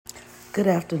Good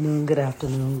afternoon, good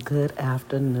afternoon, good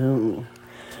afternoon.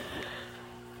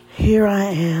 Here I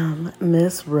am,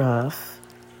 Miss Ruff,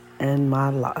 and my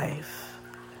life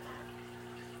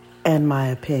and my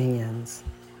opinions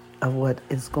of what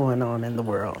is going on in the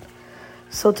world.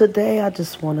 So today I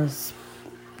just want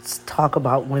to talk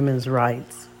about women's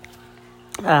rights.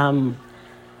 It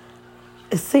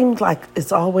seems like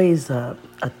it's always a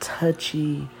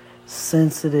touchy,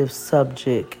 sensitive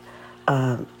subject,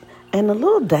 and a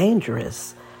little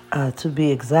dangerous, to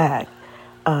be exact,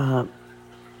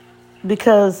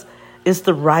 because it's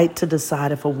the right to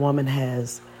decide if a woman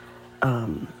has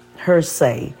her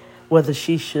say whether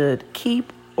she should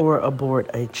keep or abort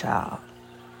a child.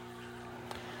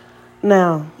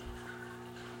 Now,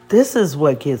 this is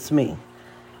what gets me.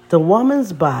 The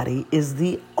woman's body is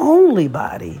the only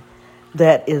body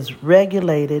that is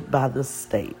regulated by the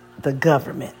state, by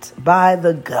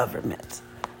the government,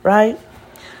 right?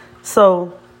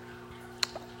 So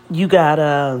you got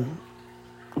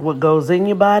what goes in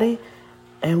your body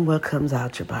and what comes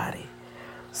out your body.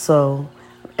 So,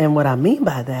 and what I mean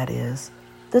by that is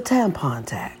the tampon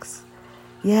tax.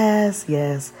 Yes,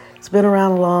 it's been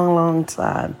around a long, long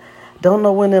time. Don't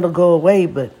know when it'll go away,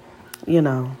 but,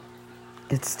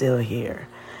 it's still here.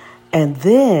 And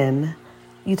then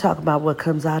you talk about what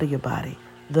comes out of your body,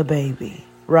 the baby,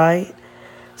 right?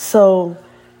 So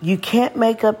you can't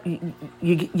make up,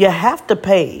 you have to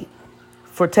pay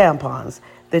for tampons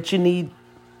that you need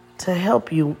to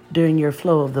help you during your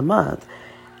flow of the month.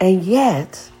 And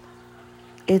yet,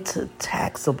 it's a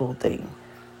taxable thing.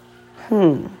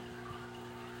 Isn't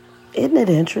it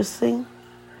interesting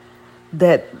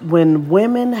that when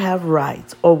women have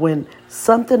rights or when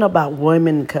something about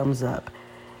women comes up,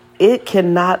 it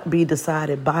cannot be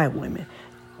decided by women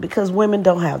because women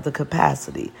don't have the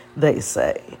capacity, they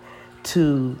say,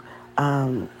 to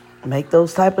make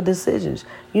those type of decisions.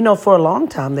 For a long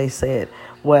time they said,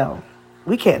 well,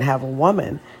 we can't have a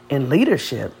woman in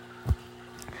leadership.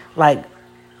 Like,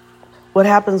 what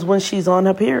happens when she's on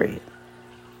her period?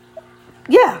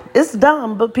 Yeah, it's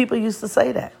dumb, but people used to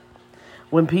say that.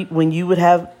 When you would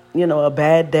have, a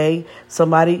bad day,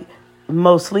 somebody,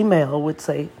 mostly male, would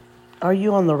say, are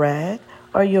you on the rag?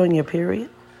 Are you on your period?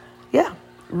 Yeah,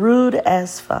 rude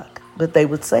as fuck. But they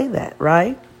would say that,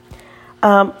 right?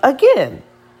 Again,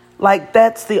 like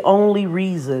that's the only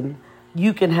reason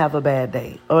you can have a bad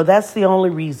day. Or that's the only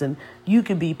reason you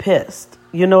can be pissed.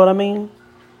 You know what I mean?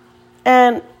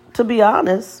 And to be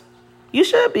honest, you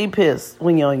should be pissed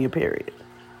when you're on your period.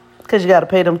 Because you got to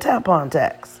pay them tampon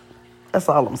tax. That's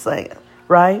all I'm saying,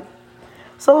 right?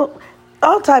 So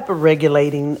all type of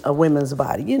regulating a women's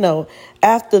body.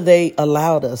 After they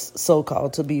allowed us,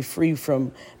 so-called, to be free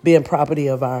from being property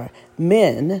of our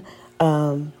men,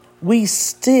 we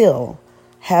still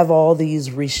have all these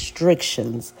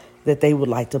restrictions that they would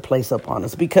like to place upon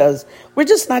us because we're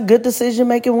just not good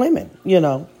decision-making women, We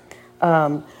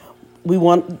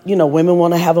want, women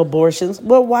want to have abortions.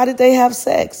 Well, why did they have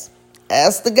sex?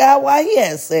 Ask the guy why he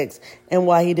had sex and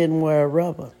why he didn't wear a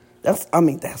rubber. That's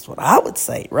what I would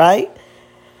say, right?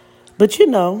 But,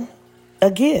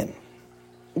 again,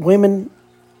 women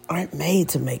aren't made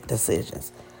to make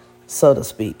decisions, so to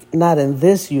speak. Not in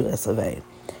this U.S. of A.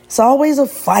 It's always a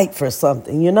fight for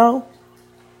something, And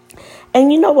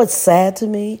what's sad to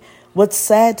me? What's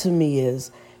sad to me is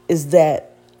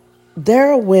that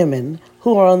there are women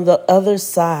who are on the other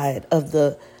side of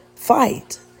the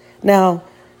fight. Now,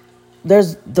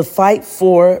 there's the fight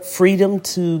for freedom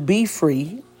to be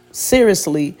free.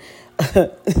 Seriously,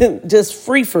 just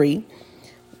free.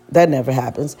 That never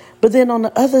happens. But then on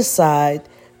the other side,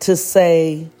 to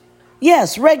say,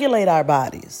 yes, regulate our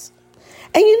bodies.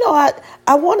 And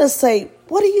I want to say,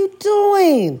 what are you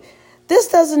doing? This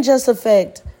doesn't just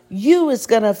affect you. It's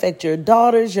going to affect your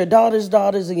daughters'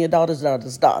 daughters, and your daughters'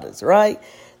 daughters, right?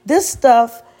 This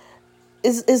stuff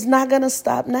is not going to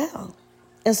stop now.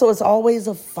 And so it's always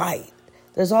a fight.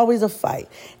 There's always a fight.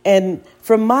 And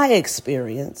from my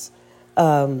experience,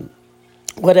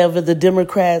 whatever the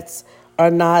Democrats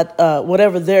are not,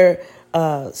 whatever they're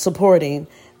supporting,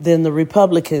 then the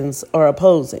Republicans are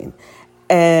opposing.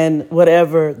 And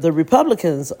whatever the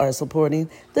Republicans are supporting,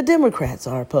 the Democrats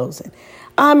are opposing.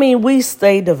 We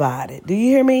stay divided. Do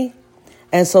you hear me?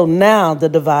 And so now the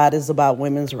divide is about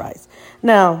women's rights.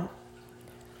 Now,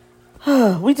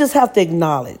 we just have to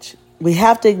acknowledge. We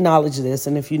have to acknowledge this.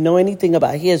 And if you know anything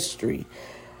about history,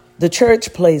 the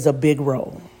church plays a big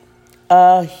role,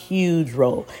 a huge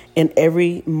role in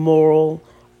every moral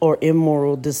or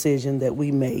immoral decision that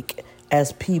we make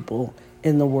as people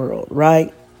in the world,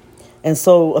 right? And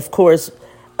so, of course,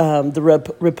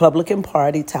 the Republican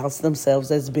Party touts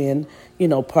themselves as being,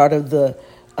 part of the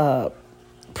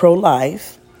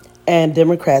pro-life and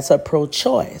Democrats are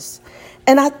pro-choice.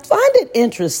 And I find it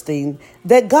interesting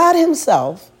that God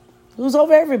himself, who's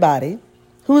over everybody,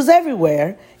 who's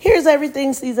everywhere, hears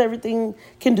everything, sees everything,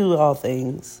 can do all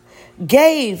things,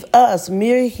 gave us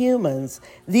mere humans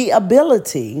the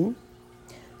ability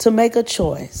to make a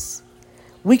choice.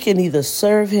 We can either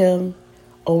serve him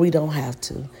or we don't have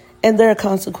to. And there are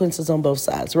consequences on both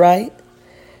sides, right?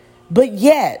 But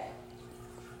yet,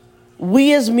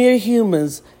 we as mere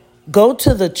humans go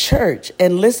to the church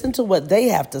and listen to what they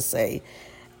have to say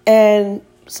and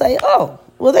say, oh,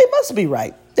 well, they must be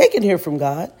right. They can hear from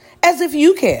God, as if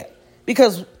you can't.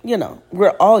 Because,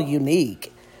 we're all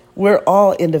unique. We're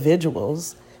all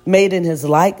individuals made in his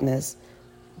likeness.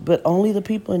 But only the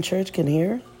people in church can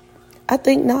hear? I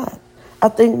think not.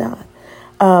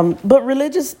 But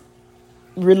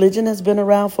religion has been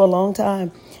around for a long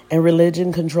time. And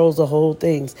religion controls the whole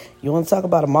things. You want to talk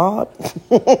about a mob?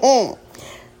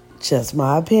 Just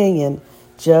my opinion,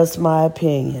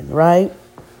 right?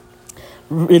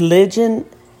 Religion,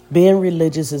 being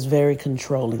religious is very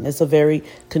controlling. It's a very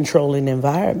controlling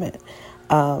environment.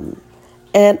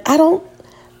 And I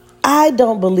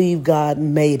don't believe God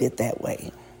made it that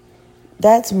way.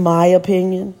 That's my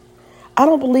opinion. I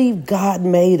don't believe God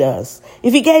made us.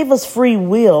 If he gave us free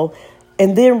will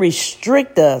and then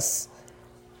restrict us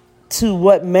to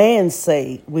what man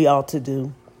say we ought to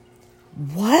do,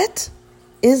 what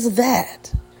is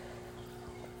that?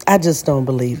 I just don't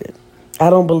believe it. I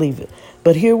don't believe it.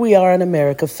 But here we are in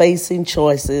America facing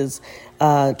choices,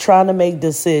 trying to make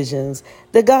decisions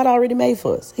that God already made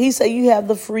for us. He said you have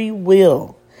the free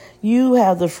will. You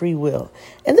have the free will.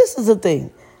 And this is the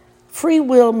thing. Free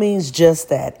will means just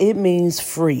that. It means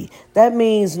free. That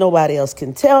means nobody else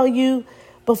can tell you.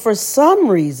 But for some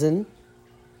reason,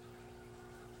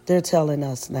 they're telling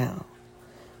us now.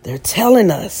 They're telling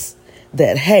us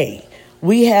that, hey,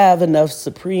 we have enough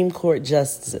Supreme Court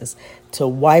justices to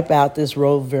wipe out this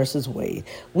Roe versus Wade.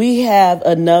 We have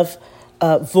enough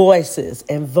voices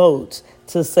and votes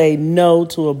to say no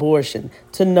to abortion,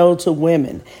 to no to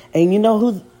women. And you know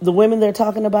who the women they're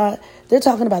talking about? They're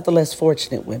talking about the less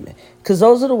fortunate women, because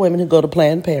those are the women who go to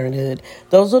Planned Parenthood.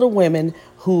 Those are the women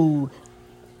who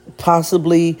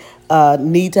possibly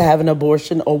need to have an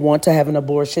abortion or want to have an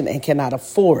abortion and cannot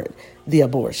afford the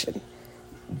abortion.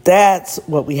 That's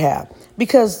what we have.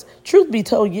 Because truth be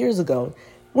told, years ago,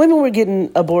 women were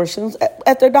getting abortions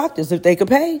at their doctors if they could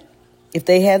pay. If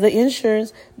they had the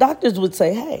insurance, doctors would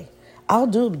say, hey, I'll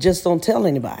do it, just don't tell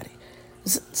anybody.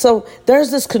 So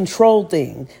there's this control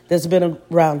thing that's been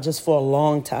around just for a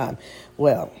long time.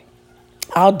 Well,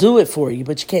 I'll do it for you,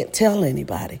 but you can't tell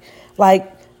anybody.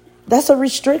 Like, that's a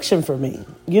restriction for me.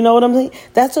 You know what I'm saying?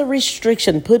 That's a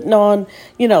restriction putting on,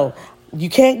 you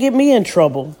can't get me in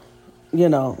trouble.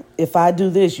 If I do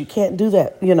this, you can't do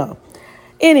that,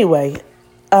 Anyway,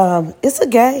 it's a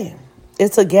game.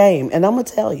 It's a game. And I'm going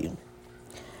to tell you,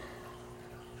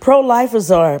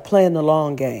 pro-lifers are playing the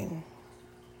long game,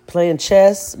 playing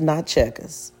chess, not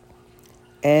checkers.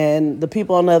 And the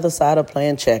people on the other side are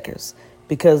playing checkers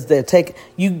because they're taking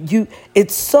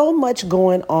it's so much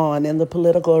going on in the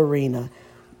political arena.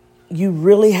 You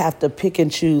really have to pick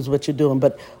and choose what you're doing.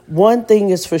 But one thing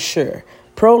is for sure.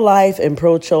 Pro-life and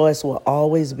pro-choice will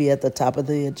always be at the top of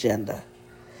the agenda.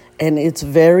 And it's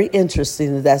very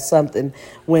interesting that that's something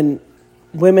when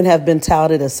women have been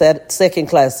touted as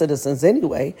second-class citizens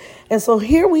anyway. And so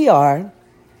here we are,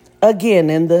 again,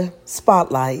 in the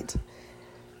spotlight.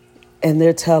 And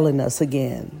they're telling us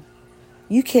again,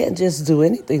 you can't just do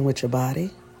anything with your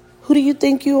body. Who do you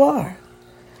think you are?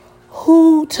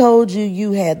 Who told you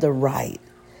you had the right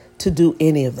to do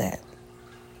any of that?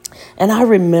 And I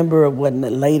remember in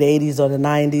the late 80s or the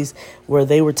 90s where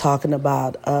they were talking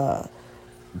about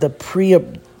the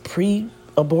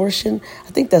pre-abortion.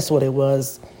 I think that's what it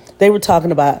was. They were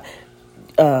talking about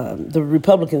the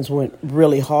Republicans went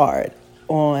really hard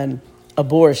on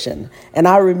abortion. And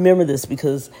I remember this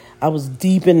because I was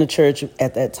deep in the church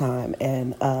at that time.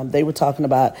 And they were talking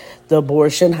about the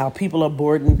abortion, how people are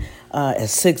aborting at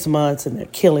 6 months and they're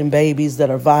killing babies that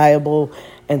are viable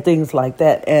and things like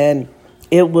that. And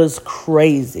it was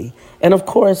crazy. And of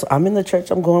course, I'm in the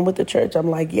church. I'm going with the church. I'm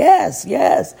like, yes.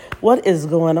 What is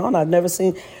going on? I've never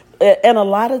seen. And a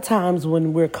lot of times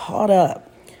when we're caught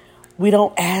up, we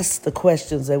don't ask the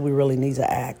questions that we really need to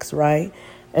ask, right?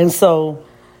 And so,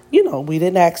 we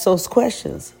didn't ask those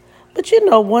questions. But,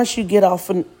 once you get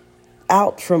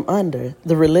out from under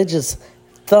the religious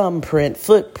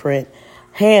footprint,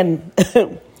 hand,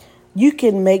 you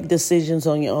can make decisions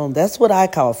on your own. That's what I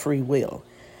call free will.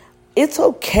 It's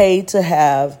okay to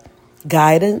have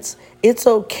guidance. It's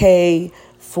okay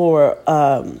for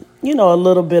a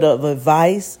little bit of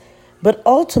advice, but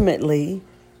ultimately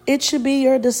it should be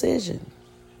your decision.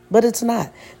 But it's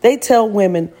not. They tell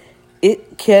women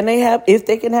if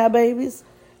they can have babies,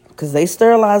 because they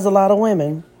sterilize a lot of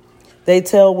women. They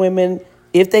tell women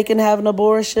if they can have an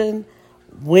abortion,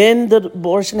 when the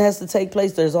abortion has to take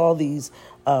place. There's all these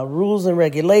rules and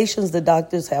regulations that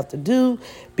doctors have to do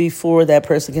before that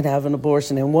person can have an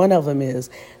abortion. And one of them is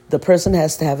the person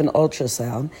has to have an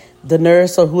ultrasound. The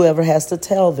nurse or whoever has to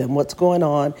tell them what's going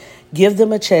on, give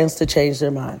them a chance to change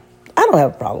their mind. I don't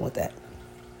have a problem with that.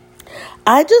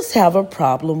 I just have a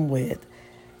problem with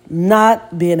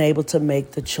not being able to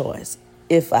make the choice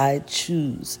if I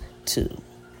choose to.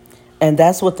 And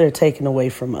that's what they're taking away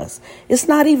from us. It's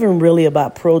not even really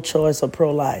about pro-choice or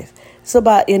pro-life. It's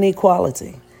about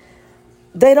inequality.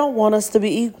 They don't want us to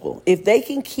be equal. If they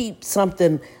can keep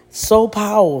something so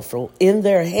powerful in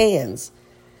their hands,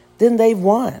 then they've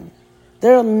won.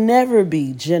 There'll never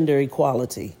be gender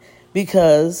equality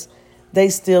because they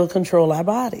still control our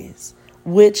bodies,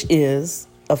 which is,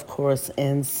 of course,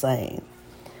 insane.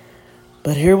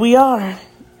 But here we are,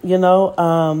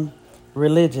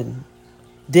 religion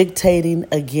dictating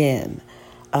again,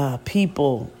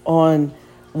 people on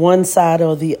one side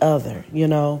or the other,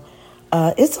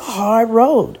 it's a hard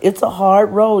road. It's a hard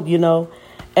road,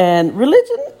 and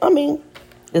religion,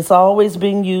 it's always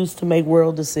being used to make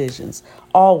world decisions.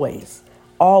 Always.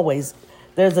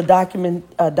 There's a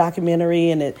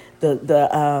documentary, and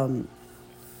the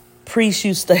priests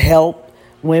used to help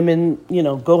women,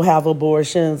 go have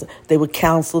abortions. They would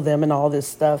counsel them and all this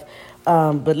stuff.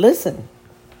 But listen,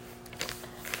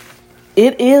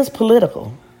 it is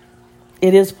political.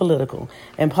 It is political.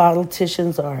 And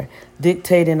politicians are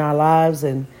dictating our lives,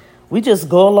 and we just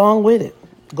go along with it.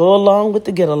 Go along with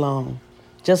the get along.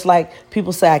 Just like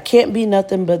people say, I can't be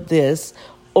nothing but this,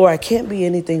 or I can't be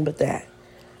anything but that.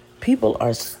 People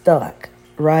are stuck,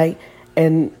 right?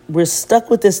 And we're stuck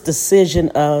with this decision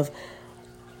of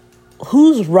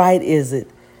whose right is it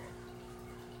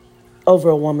over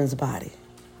a woman's body?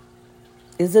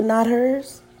 Is it not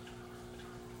hers?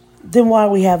 Then why are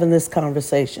we having this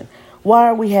conversation? Why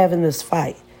are we having this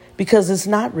fight? Because it's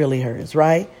not really hers,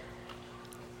 right?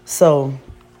 So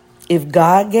if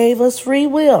God gave us free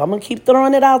will, I'm going to keep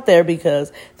throwing it out there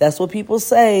because that's what people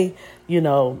say,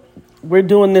 we're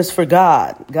doing this for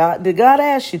God. Did God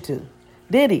ask you to?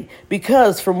 Did he?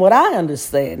 Because from what I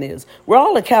understand is we're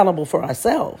all accountable for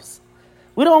ourselves.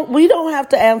 We don't have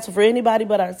to answer for anybody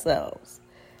but ourselves.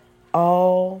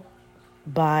 All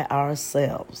by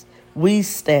ourselves. We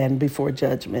stand before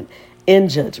in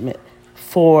judgment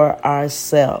for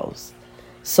ourselves.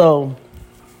 So,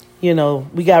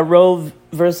 we got Roe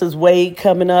versus Wade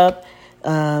coming up.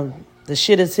 The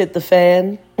shit has hit the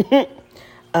fan.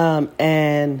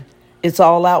 And it's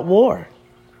all out war.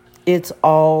 It's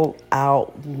all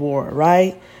out war,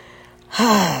 right?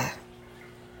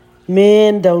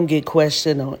 Men don't get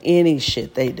questioned on any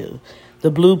shit they do.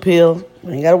 The blue pill,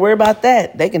 we ain't got to worry about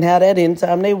that. They can have that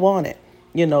anytime they want it,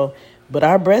 But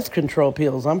our breast control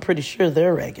pills, I'm pretty sure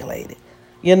they're regulated,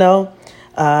 We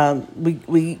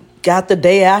got the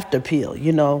day after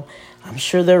pill, I'm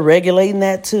sure they're regulating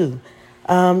that too.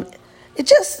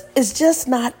 It's just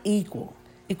not equal.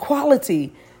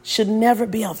 Equality should never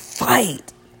be a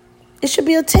fight. It should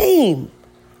be a team.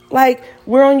 Like,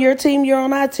 we're on your team, you're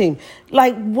on our team.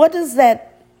 Like, what does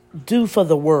that do for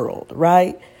the world,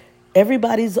 right?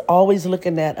 Everybody's always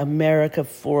looking at America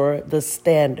for the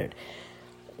standard.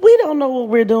 We don't know what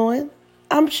we're doing.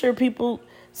 I'm sure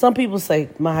some people say,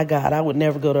 my God, I would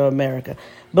never go to America.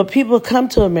 But people come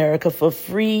to America for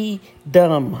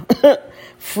freedom.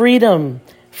 Freedom.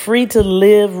 Free to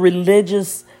live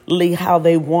religiously how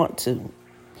they want to.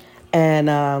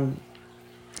 And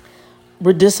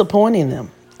we're disappointing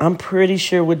them. I'm pretty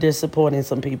sure we're disappointing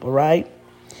some people, right?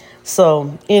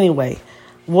 So anyway,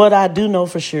 what I do know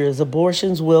for sure is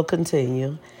abortions will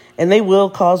continue, and they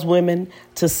will cause women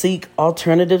to seek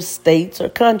alternative states or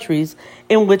countries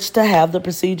in which to have the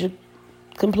procedure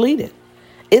completed.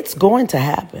 It's going to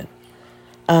happen.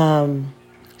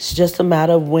 It's just a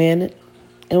matter of when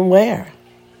and where.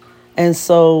 And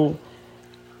so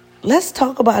let's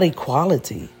talk about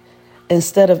equality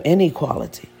instead of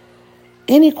inequality.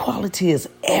 Inequality is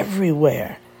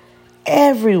everywhere.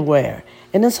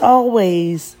 And it's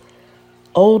always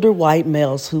older white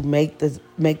males who make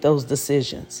those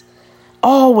decisions.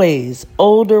 Always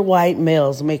older white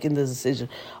males making the decision.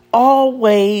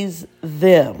 Always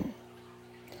them.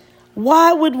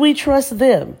 Why would we trust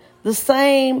them? The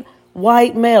same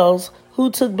white males who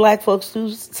took black folks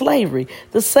through slavery.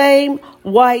 The same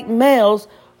white males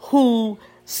who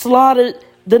slaughtered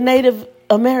the Native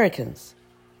Americans.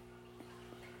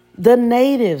 the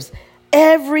natives,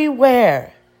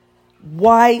 everywhere.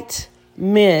 White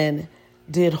men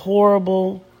did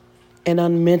horrible and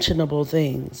unmentionable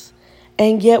things,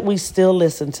 and yet we still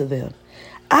listen to them.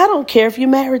 I don't care if you're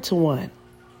married to one.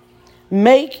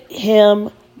 Make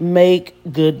him make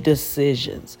good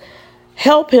decisions.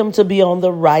 Help him to be on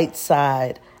the right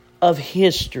side of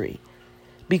history,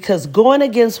 because going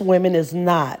against women is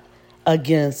not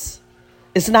it's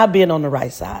not being on the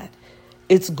right side.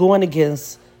 It's going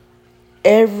against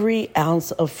every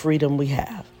ounce of freedom we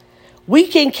have. We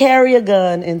can carry a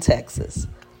gun in Texas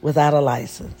without a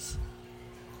license,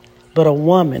 but a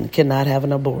woman cannot have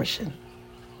an abortion.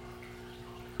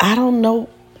 I don't know.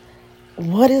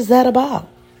 What is that about?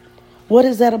 What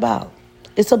is that about?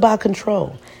 It's about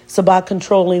control. It's about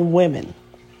controlling women.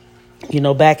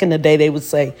 Back in the day, they would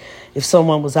say if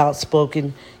someone was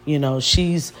outspoken,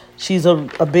 she's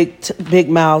a big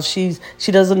mouth. She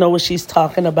doesn't know what she's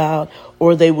talking about,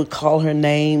 or they would call her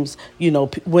names.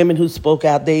 Women who spoke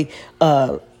out, they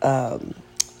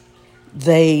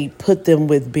put them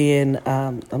with being.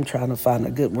 I'm trying to find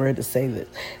a good word to say this.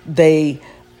 They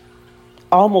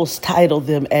almost titled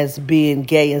them as being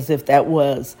gay, as if that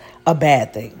was a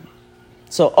bad thing.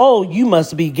 So, you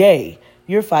must be gay.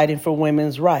 You're fighting for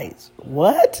women's rights.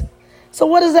 What? So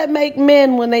what does that make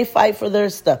men when they fight for their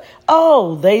stuff?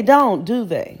 Oh, they don't, do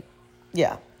they?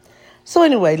 Yeah. So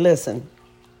anyway, listen,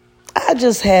 I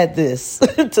just had this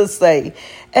to say.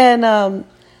 And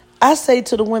I say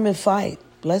to the women, fight.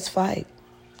 Let's fight.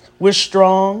 We're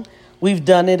strong. We've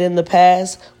done it in the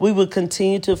past. We will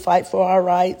continue to fight for our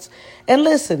rights. And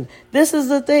listen, this is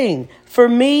the thing. For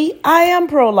me, I am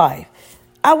pro-life.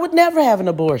 I would never have an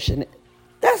abortion.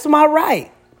 That's my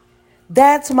right.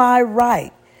 That's my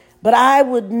right. But I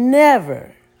would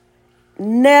never,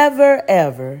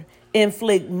 ever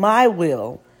inflict my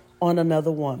will on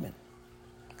another woman,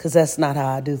 because that's not how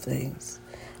I do things.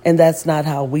 And that's not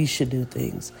how we should do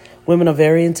things. Women are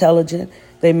very intelligent.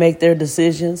 They make their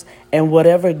decisions, and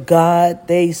whatever God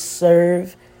they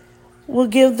serve will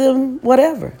give them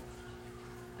whatever.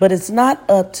 But it's not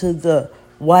up to the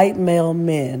white male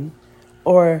men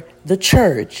or the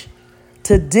church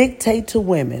to dictate to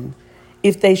women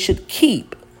if they should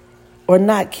keep or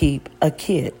not keep a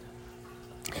kid.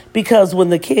 Because when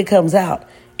the kid comes out,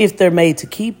 if they're made to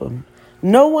keep them,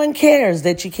 no one cares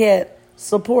that you can't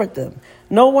support them.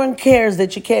 No one cares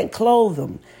that you can't clothe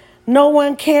them. No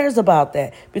one cares about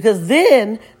that, because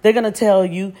then they're going to tell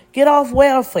you, get off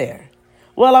welfare.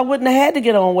 Well, I wouldn't have had to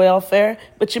get on welfare,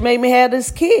 but you made me have this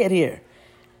kid here.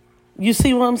 You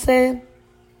see what I'm saying?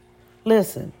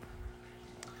 Listen,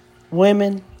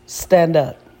 women, stand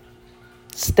up.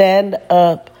 Stand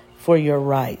up for your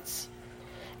rights.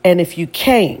 And if you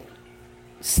can't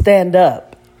stand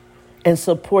up and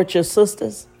support your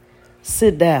sisters,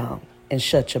 sit down and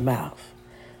shut your mouth.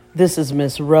 This is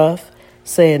Miss Ruff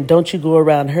saying, don't you go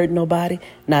around hurting nobody,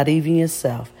 not even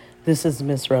yourself. This is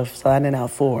Miss Ruff signing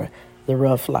out for The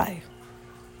Ruff Life.